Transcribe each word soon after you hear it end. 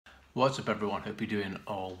What's up everyone, hope you're doing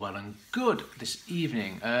all well and good this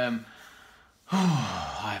evening.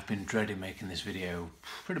 I've been dreading making this video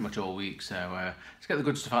pretty much all week, so let's get the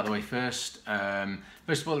good stuff out of the way first.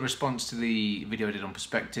 First of all, the response to the video I did on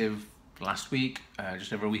perspective last week,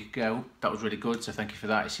 just over a week ago, that was really good, so thank you for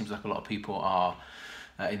that. It seems like a lot of people are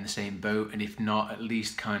in the same boat, and if not, at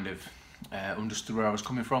least kind of understood where I was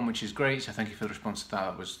coming from, which is great, so thank you for the response to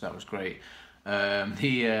that. That was great.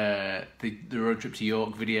 The road trip to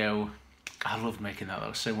York video, I loved making that. That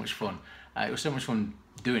was so much fun. It was so much fun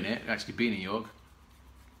doing it, actually being in York,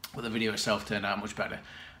 but the video itself turned out much better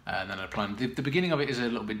than I planned. The beginning of it is a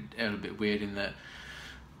little bit weird in that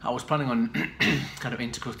I was planning on kind of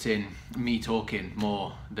intercutting me talking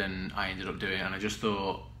more than I ended up doing, and I just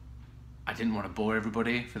thought I didn't want to bore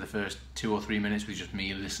everybody for the first 2 or 3 minutes with just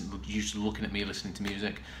me just looking at me listening to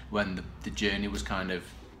music, when the journey was kind of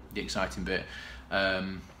the exciting bit.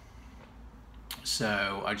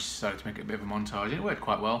 So I just decided to make it a bit of a montage, and it worked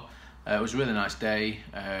quite well. It was a really nice day,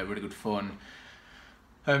 really good fun.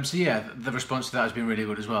 So yeah, the response to that has been really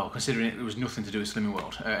good as well, considering it was nothing to do with Slimming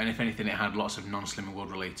World, and if anything it had lots of non-Slimming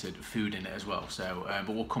World related food in it as well, so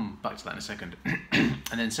but we'll come back to that in a second.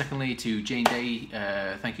 And then secondly, to Jane Day,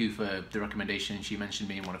 thank you for the recommendation. She mentioned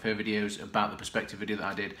me in one of her videos about the perspective video that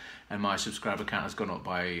I did, and my subscriber count has gone up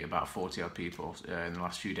by about 40 odd people in the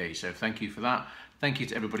last few days, so thank you for that. Thank you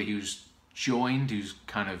to everybody who's joined, who's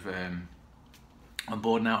kind of on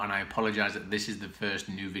board now, and I apologise that this is the first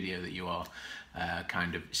new video that you are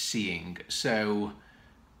kind of seeing. So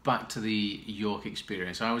back to the York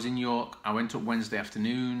experience. I was in York, I went up Wednesday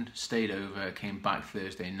afternoon, stayed over, came back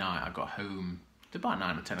Thursday night. I got home at about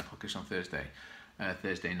 9 or 10 o'clock on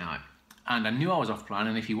Thursday night. And I knew I was off plan,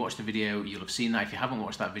 and if you watched the video, you'll have seen that. If you haven't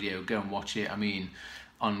watched that video, go and watch it. I mean,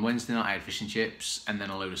 on Wednesday night I had fish and chips and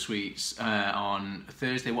then a load of sweets. On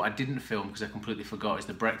Thursday, what I didn't film because I completely forgot is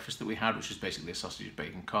the breakfast that we had, which was basically a sausage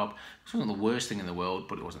bacon cob. It wasn't the worst thing in the world,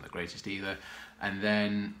 but it wasn't the greatest either. And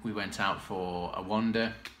then we went out for a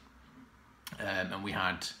wander, and we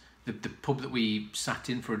had the pub that we sat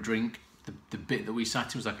in for a drink. The bit that we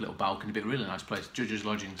sat in was like a little balcony bit, really nice place. Judge's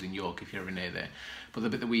Lodgings in York, if you're ever near there. But the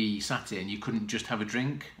bit that we sat in, you couldn't just have a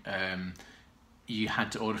drink. You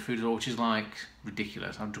had to order food, which is like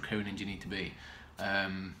ridiculous. How draconian do you need to be?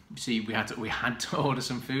 See, we had to order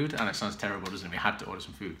some food, and it sounds terrible, doesn't it? We had to order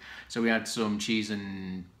some food. So we had some cheese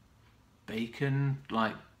and bacon,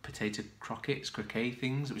 like potato croquet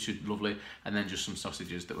things, which was lovely, and then just some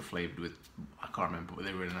sausages that were flavoured with, I can't remember, but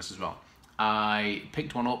they were really nice as well. I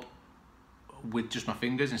picked one up with just my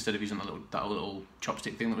fingers instead of using that little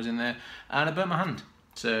chopstick thing that was in there, and I burnt my hand,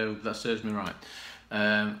 so that serves me right.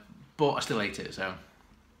 But I still ate it, so.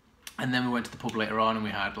 And then we went to the pub later on, and we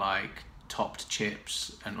had like topped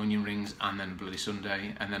chips and onion rings, and then bloody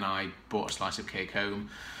sundae, and then I bought a slice of cake home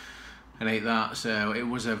and ate that. So it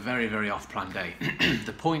was a very, very off-plan day.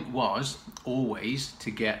 The point was always to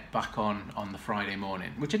get back on the Friday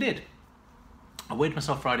morning, which I did. I weighed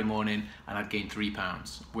myself Friday morning and I'd gained 3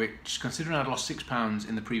 pounds, which, considering I'd lost 6 pounds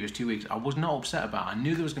in the previous 2 weeks, I was not upset about. I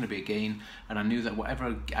knew there was going to be a gain, and I knew that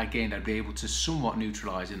whatever I gained, I'd be able to somewhat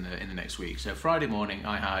neutralise in the next week. So Friday morning,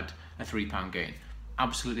 I had a 3 pound gain.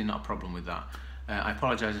 Absolutely not a problem with that. I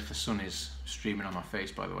apologise if the sun is streaming on my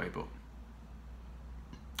face, by the way, but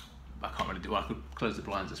I can't really do it. I could close the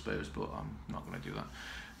blinds, I suppose, but I'm not going to do that.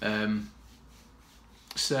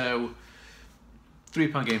 So, 3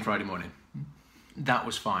 pound gain Friday morning. That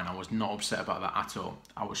was fine. I was not upset about that at all.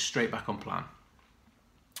 I was straight back on plan.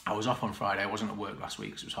 I was off on Friday. I wasn't at work last week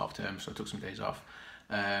because it was half term, so I took some days off.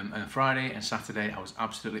 And Friday and Saturday, I was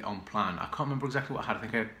absolutely on plan. I can't remember exactly what I had. I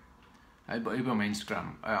think I had it on my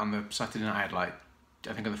Instagram. On the Saturday night, I had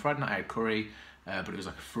I think on the Friday night I had curry, but it was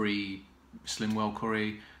like a free Slimwell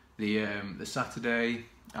curry. The Saturday,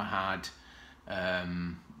 I had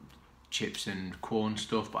chips and corn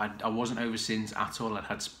stuff, but I wasn't over sins at all. I'd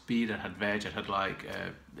had speed, I'd had veg, I'd had like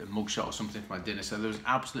a mugshot or something for my dinner, so there was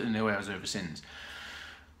absolutely no way I was over sins.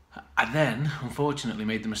 I then, unfortunately,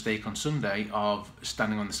 made the mistake on Sunday of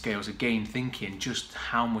standing on the scales again, thinking just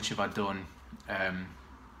how much have I done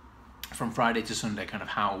from Friday to Sunday, kind of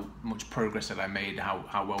how much progress had I made,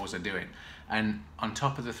 how well was I doing. And on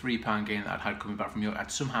top of the 3 pound gain that I'd had coming back from York,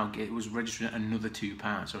 it was registering another 2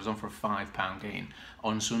 pounds. So I was on for a 5 pound gain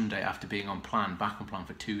on Sunday after being back on plan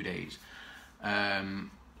for 2 days. And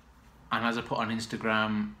as I put on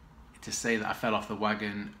Instagram, to say that I fell off the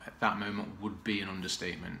wagon at that moment would be an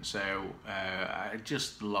understatement. So I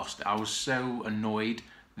just lost it. I was so annoyed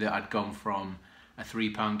that I'd gone from a 3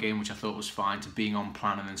 pound gain, which I thought was fine, to being on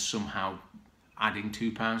plan and then somehow adding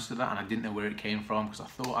 £2 to that, and I didn't know where it came from because I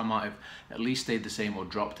thought I might have at least stayed the same or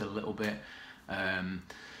dropped a little bit.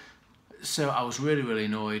 So I was really, really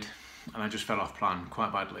annoyed, and I just fell off plan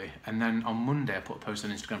quite badly. And then on Monday, I put a post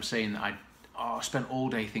on Instagram saying that I spent all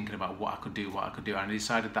day thinking about what I could do, and I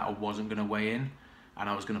decided that I wasn't going to weigh in, and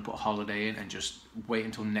I was going to put a holiday in and just wait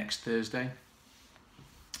until next Thursday.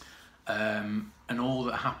 And all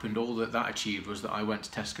that happened, all that achieved, was that I went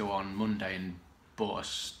to Tesco on Monday and bought a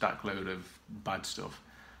stack load of bad stuff.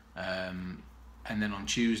 And then on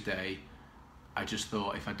Tuesday, I just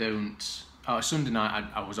thought, if I don't... Sunday night,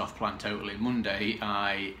 I was off plan totally. Monday,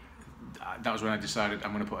 that was when I decided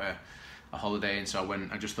I'm going to put a holiday in. So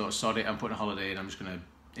I just thought, sod it, I'm putting a holiday in, I'm just going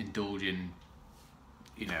to indulge in,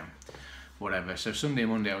 you know, whatever. So Sunday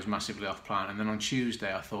and Monday, I was massively off plan. And then on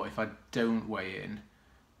Tuesday, I thought, if I don't weigh in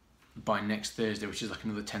by next Thursday, which is like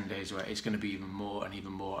another 10 days away, it's going to be even more, and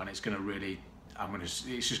it's going to really, it's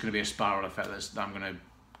just going to be a spiral effect that I'm going to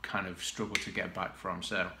kind of struggle to get back from.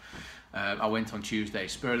 So I went on Tuesday,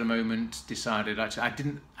 spur of the moment, decided, actually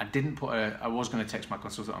I was going to text my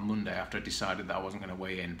consultant on Monday after I decided that I wasn't going to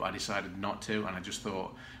weigh in, but I decided not to, and I just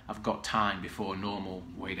thought, I've got time before normal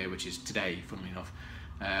weigh day, which is today, funnily enough.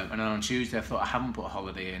 And then on Tuesday, I thought, I haven't put a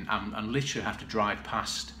holiday in, I literally have to drive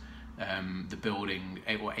past the building,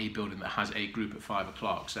 or a building that has a group at 5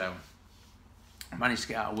 o'clock, so I managed to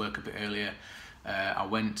get out of work a bit earlier. I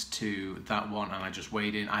went to that one and I just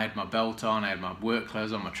weighed in. I had my belt on, I had my work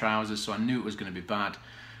clothes on, my trousers, so I knew it was going to be bad.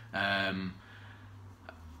 But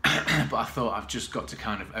I thought, I've just got to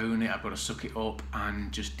kind of own it, I've got to suck it up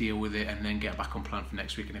and just deal with it, and then get back on plan for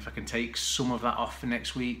next week. And if I can take some of that off for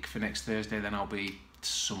next week, for next Thursday, then I'll be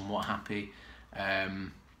somewhat happy.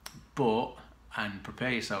 And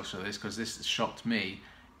prepare yourselves for this, because this shocked me.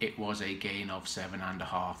 It was a gain of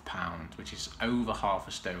 7.5 pounds, which is over half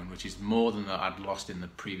a stone, which is more than that I'd lost in the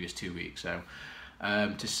previous 2 weeks. So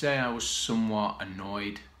to say I was somewhat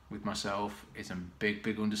annoyed with myself is a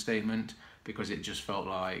big understatement, because it just felt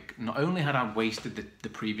like not only had I wasted the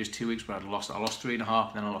previous 2 weeks, but I lost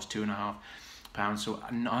 3.5, then I lost 2.5 pounds. So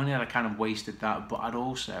not only had I kind of wasted that, but I'd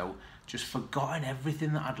also just forgotten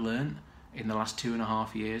everything that I'd learned in the last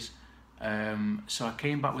 2.5 years. So I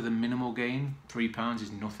came back with a minimal gain. £3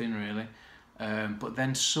 is nothing really, but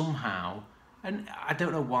then somehow, and I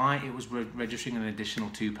don't know why, it was registering an additional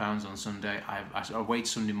 £2 on Sunday. I weighed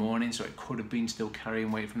Sunday morning, so it could have been still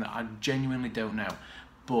carrying weight from that. I genuinely don't know,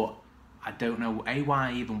 but I don't know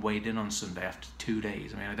why I even weighed in on Sunday after 2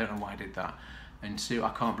 days. I mean, I don't know why I did that. And two, I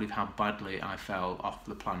can't believe how badly I fell off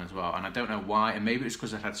the plan as well. And I don't know why, and maybe it's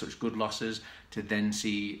because I'd had such good losses, to then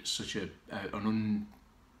see such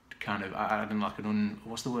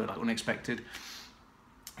what's the word, like unexpected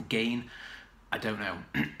gain. I don't know.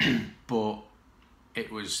 But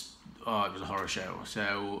it was a horror show.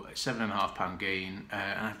 So £7.5 gain,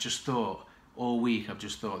 and I've just thought all week,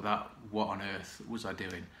 that what on earth was I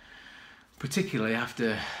doing, particularly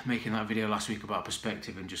after making that video last week about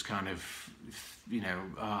perspective, and just kind of, you know,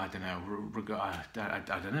 I don't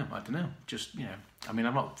know, just, you know, I mean,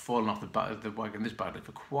 I've not fallen off the wagon this badly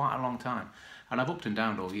for quite a long time, and I've upped and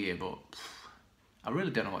downed all year, but I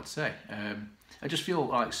really don't know what to say. I just feel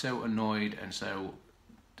like so annoyed and so,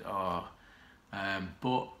 but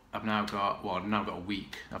I've now got a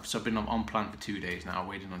week. I've been on plan for 2 days now,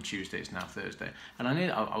 waiting on Tuesday, it's now Thursday, and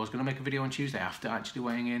I was going to make a video on Tuesday after actually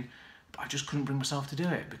weighing in, but I just couldn't bring myself to do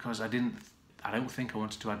it, because I don't think I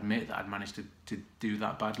wanted to admit that I'd managed to do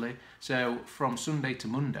that badly. So from Sunday to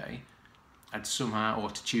Monday, or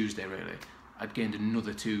to Tuesday really, I'd gained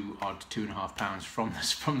another 2.5 pounds from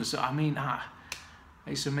this. I mean,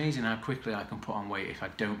 it's amazing how quickly I can put on weight if I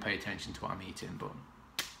don't pay attention to what I'm eating. But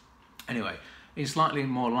anyway, in slightly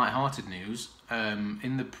more light-hearted news,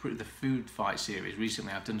 in the food fight series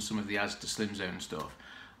recently, I've done some of the Asda Slimzone stuff.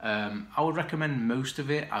 I would recommend most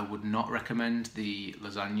of it. I would not recommend the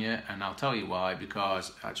lasagna, and I'll tell you why.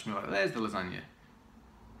 Because actually, there's the lasagna.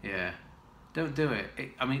 Yeah, don't do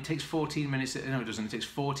it. I mean, it takes 14 minutes. No, it doesn't. It takes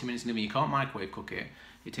 40 minutes in the oven. You can't microwave cook it.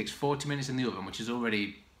 It takes 40 minutes in the oven, which is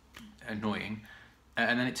already annoying.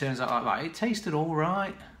 And then it turns out like that. It tasted all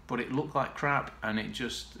right, but it looked like crap, and it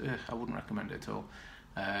just, I wouldn't recommend it at all.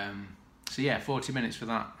 So yeah, 40 minutes for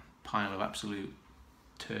that pile of absolute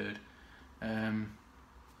turd.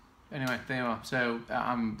 Anyway, there you are. So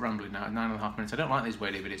I'm rambling now at 9.5 minutes. I don't like these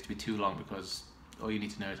weight videos to be too long, because all you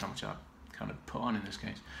need to know is how much I kind of put on in this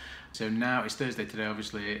case. So now it's Thursday today,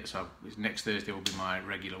 obviously, so next Thursday will be my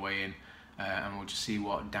regular weigh-in, and we'll just see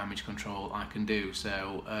what damage control I can do.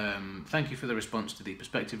 So thank you for the response to the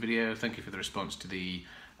perspective video, thank you for the response to the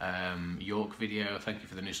York video, thank you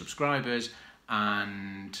for the new subscribers,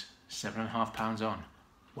 and £7.5 on.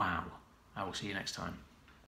 Wow. I will see you next time.